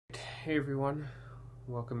Hey everyone,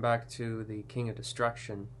 welcome back to the King of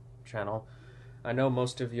Destruction channel. I know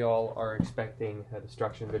most of y'all are expecting a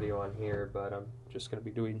destruction video on here, but I'm just going to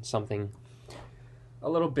be doing something a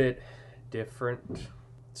little bit different.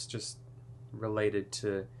 It's just related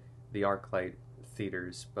to the Arclight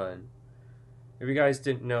theaters, but if you guys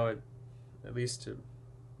didn't know it, at least a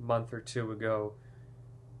month or two ago,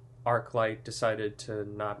 Arclight decided to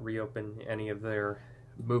not reopen any of their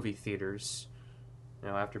movie theaters,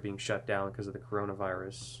 after being shut down because of the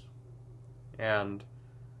coronavirus. And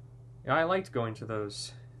I liked going to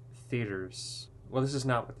those theaters. Well, this is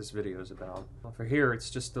not what this video is about. For here, it's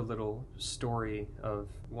just a little story of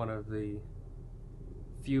one of the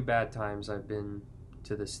few bad times I've been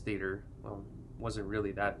to this theater. Well, it wasn't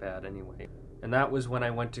really that bad anyway. And that was when I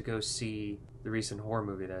went to go see the recent horror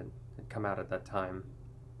movie that had come out at that time,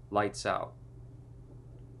 Lights Out.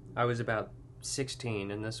 I was about 16,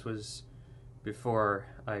 and this was before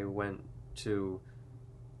I went to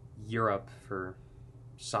Europe for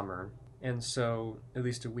summer. And so, at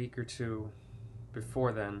least a week or two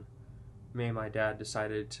before then, me and my dad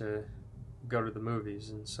decided to go to the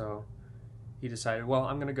movies. And so he decided, well,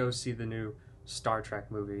 I'm going to go see the new Star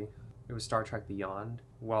Trek movie. It was Star Trek Beyond,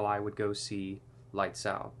 while I would go see Lights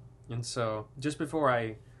Out. And so, just before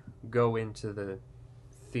I go into the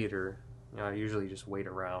theater, I usually just wait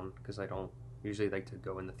around because I don't usually like to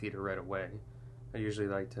go in the theater right away. I usually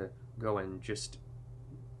like to go in just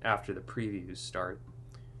after the previews start.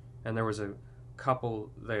 And there was a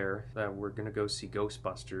couple there that were going to go see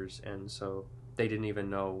Ghostbusters, and so they didn't even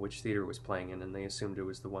know which theater it was playing in, and they assumed it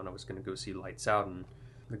was the one I was going to go see Lights Out. And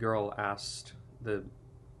the girl asked the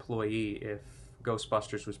employee if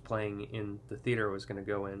Ghostbusters was playing in the theater I was going to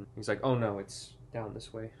go in. He's like, oh no, it's down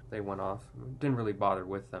this way. They went off. Didn't really bother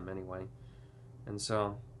with them anyway. And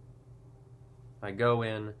so I go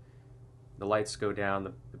in, the lights go down,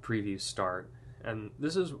 the previews start, and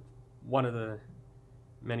this is one of the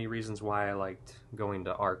many reasons why I liked going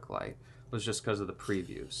to Arclight, was just because of the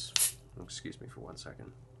previews. Excuse me for 1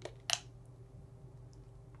 second.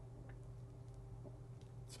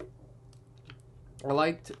 I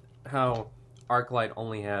liked how Arclight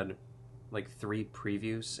only had like 3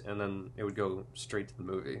 previews, and then it would go straight to the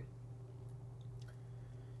movie.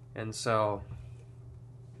 And so,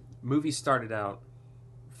 movie started out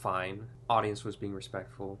fine. Audience was being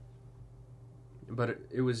respectful. But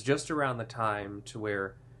it was just around the time to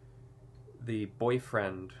where the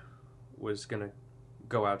boyfriend was going to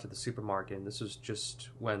go out to the supermarket, and this was just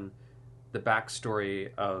when the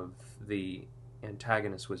backstory of the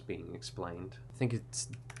antagonist was being explained. I think it's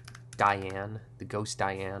Diane, the ghost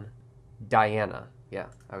Diane. Diana, yeah,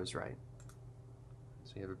 I was right.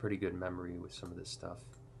 So you have a pretty good memory with some of this stuff,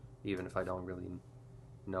 even if I don't really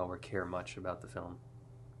know or care much about the film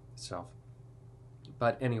itself.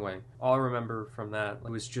 But anyway, all I remember from that, it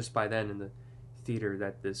was just by then in the theater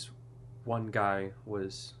that this one guy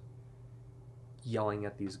was yelling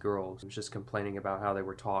at these girls. He was just complaining about how they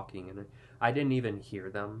were talking, and I didn't even hear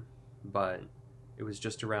them, but it was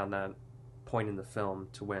just around that point in the film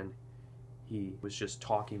to when he was just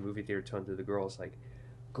talking movie theater tone to the girls, like,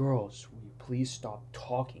 girls, will you please stop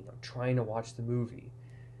talking? I'm trying to watch the movie.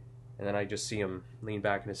 And then I just see him lean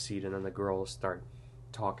back in his seat, and then the girls start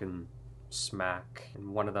talking smack,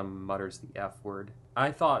 and one of them mutters the F word.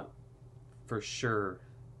 I thought for sure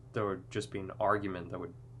there would just be an argument that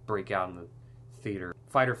would break out in the theater.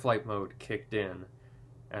 Fight or flight mode kicked in,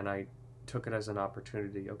 and I took it as an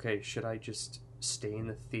opportunity. Okay, should I just stay in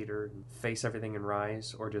the theater and face everything and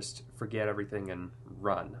rise, or just forget everything and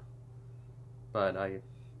run? But I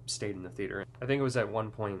stayed in the theater. I think it was at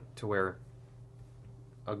one point to where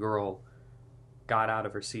a girl got out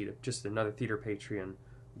of her seat, just another theater patron,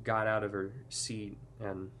 got out of her seat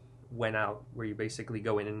and went out, where you basically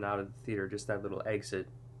go in and out of the theater, just that little exit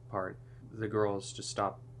part. The girls just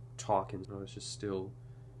stopped talking. I was just still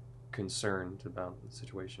concerned about the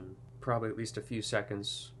situation. Probably at least a few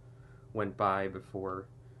seconds went by before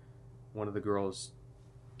one of the girls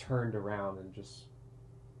turned around and just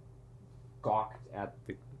gawked at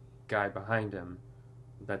the guy behind him,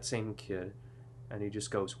 that same kid, and he just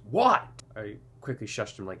goes, "What?" I quickly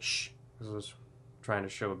shushed him, like, shh, because I was trying to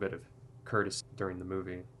show a bit of courtesy during the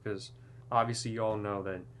movie, because obviously you all know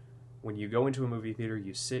that when you go into a movie theater,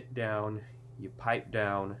 you sit down, you pipe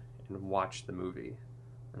down, and watch the movie.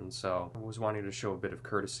 And so I was wanting to show a bit of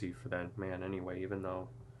courtesy for that man anyway, even though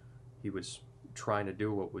he was trying to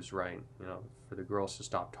do what was right, for the girls to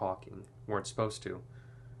stop talking. Weren't supposed to.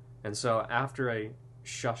 And so after I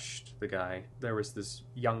shushed the guy, there was this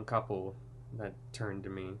young couple that turned to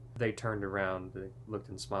me. They turned around, they looked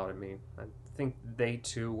and smiled at me. I think they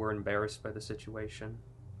too were embarrassed by the situation.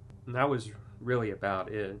 And that was really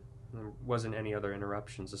about it. There wasn't any other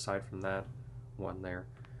interruptions aside from that one there.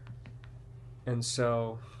 And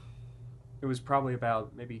so it was probably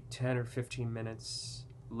about maybe 10 or 15 minutes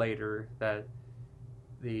later that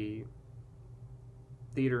the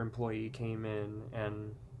theater employee came in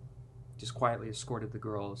and just quietly escorted the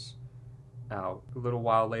girls out. A little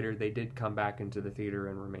while later, they did come back into the theater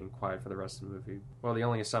and remain quiet for the rest of the movie. Well, the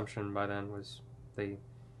only assumption by then was they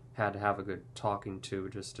had to have a good talking to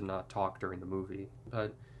just to not talk during the movie.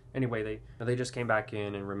 But anyway, they just came back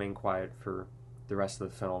in and remained quiet for the rest of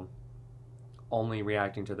the film, only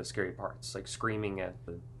reacting to the scary parts, like screaming at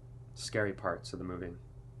the scary parts of the movie.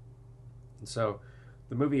 And so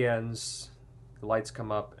the movie ends, the lights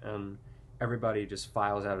come up, and everybody just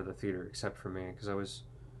files out of the theater except for me, because I was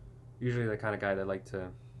usually the kind of guy that liked to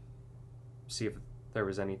see if there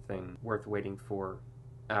was anything worth waiting for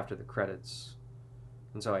after the credits.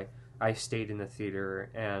 And so I stayed in the theater,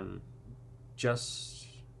 and just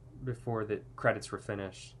before the credits were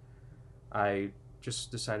finished, I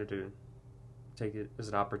just decided to take it as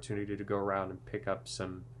an opportunity to go around and pick up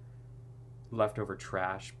some leftover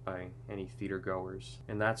trash by any theater goers.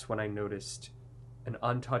 And that's when I noticed an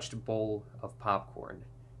untouched bowl of popcorn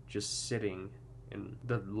just sitting in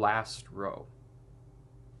the last row.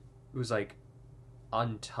 It was like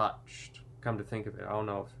untouched. Come to think of it, I don't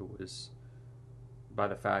know if it was by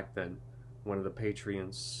the fact that one of the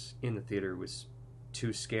patrons in the theater was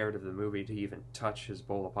too scared of the movie to even touch his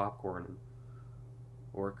bowl of popcorn,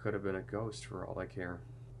 or it could have been a ghost for all I care.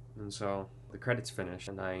 And so the credits finish,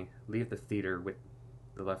 and I leave the theater with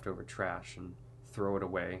the leftover trash and throw it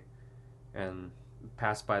away, and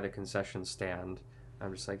pass by the concession stand.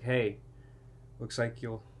 I'm just like, hey, looks like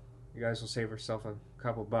you guys will save yourself a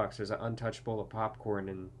couple bucks. There's an untouched bowl of popcorn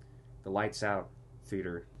in the Lights Out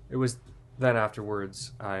theater. It was then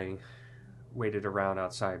afterwards I waited around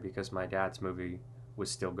outside because my dad's movie was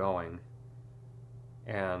still going,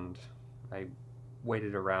 and I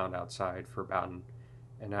waited around outside for about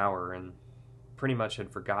an hour and pretty much had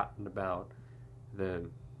forgotten about the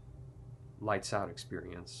Lights Out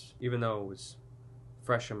experience. Even though it was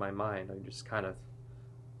fresh in my mind, I just kind of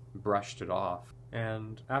brushed it off.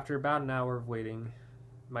 And after about an hour of waiting,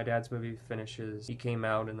 my dad's movie finishes. He came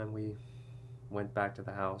out, and then we went back to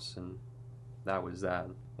the house, and that was that.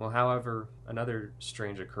 Well, however, another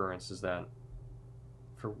strange occurrence is that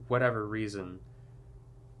for whatever reason,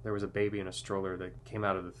 there was a baby in a stroller that came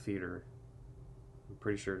out of the theater. I'm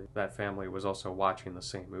pretty sure that family was also watching the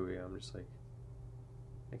same movie. I'm just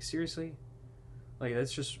like seriously? Like,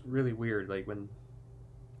 that's just really weird, like when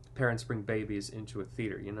parents bring babies into a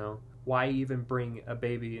theater, you know? Why even bring a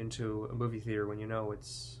baby into a movie theater when you know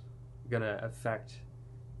it's gonna affect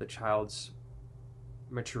the child's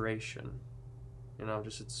maturation? You know,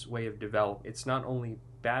 just its way of development. It's not only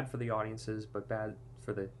bad for the audiences, but bad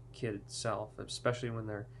for the kid itself, especially when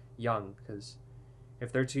they're young, because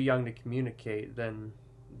if they're too young to communicate, then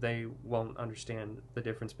they won't understand the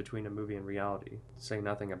difference between a movie and reality. Say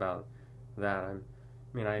nothing about that.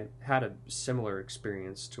 I had a similar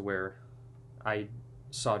experience to where I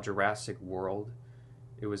saw Jurassic World.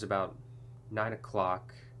 It was about 9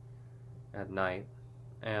 o'clock at night,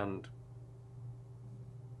 and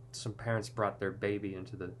some parents brought their baby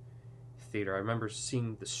into the theater. I remember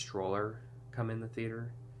seeing the stroller come in the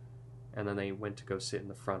theater, and then they went to go sit in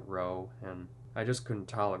the front row, and I just couldn't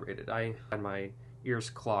tolerate it. I had my ears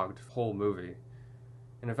clogged the whole movie.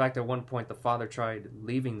 And in fact, at one point, the father tried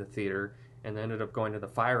leaving the theater and ended up going to the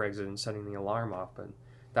fire exit and setting the alarm off, but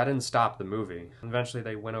that didn't stop the movie. Eventually,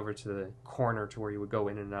 they went over to the corner to where you would go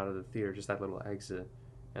in and out of the theater, just that little exit,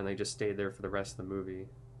 and they just stayed there for the rest of the movie.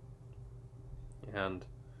 And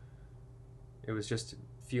it was just a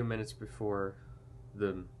few minutes before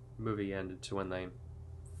the movie ended to when they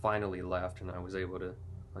finally left, and I was able to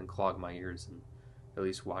unclog my ears and at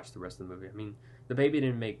least watch the rest of the movie. I mean, the baby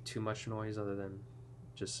didn't make too much noise other than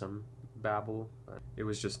just some babble, but it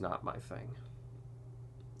was just not my thing.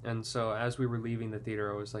 And so as we were leaving the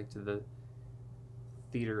theater, I was like to the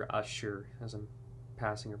theater usher as I'm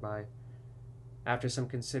passing her by, after some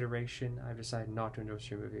consideration, I've decided not to endorse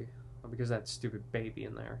your movie because of that stupid baby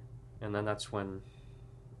in there. And then that's when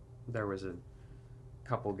there was a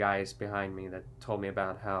couple guys behind me that told me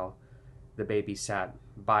about how the baby sat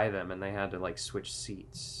by them and they had to like switch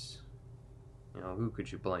seats. You know, who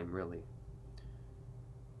could you blame, really?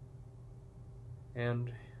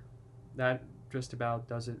 And that just about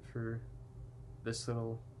does it for this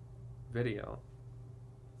little video.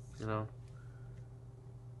 You know,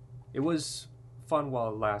 it was fun while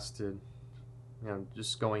it lasted. You know,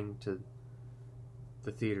 just going to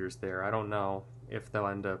the theaters there. I don't know if they'll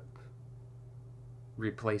end up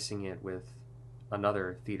replacing it with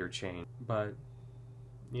another theater chain. But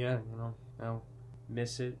yeah, I'll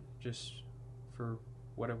miss it just for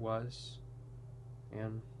what it was,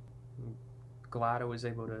 and I'm glad I was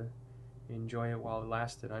able to enjoy it while it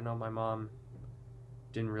lasted. I know my mom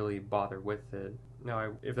didn't really bother with it.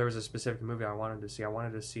 Now, if there was a specific movie I wanted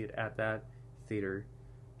to see it at that theater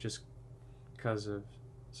just because of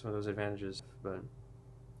some of those advantages. But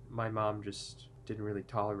my mom just didn't really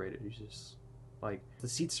tolerate it. She's just like, the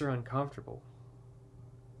seats are uncomfortable.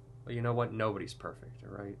 But you know what? Nobody's perfect,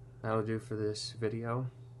 alright? That'll do for this video.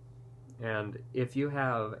 And if you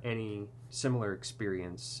have any similar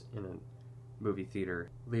experience in a movie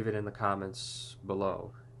theater, leave it in the comments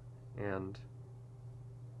below. And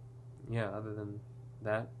yeah, other than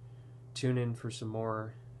that, tune in for some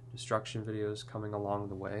more destruction videos coming along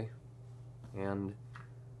the way. And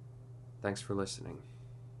thanks for listening.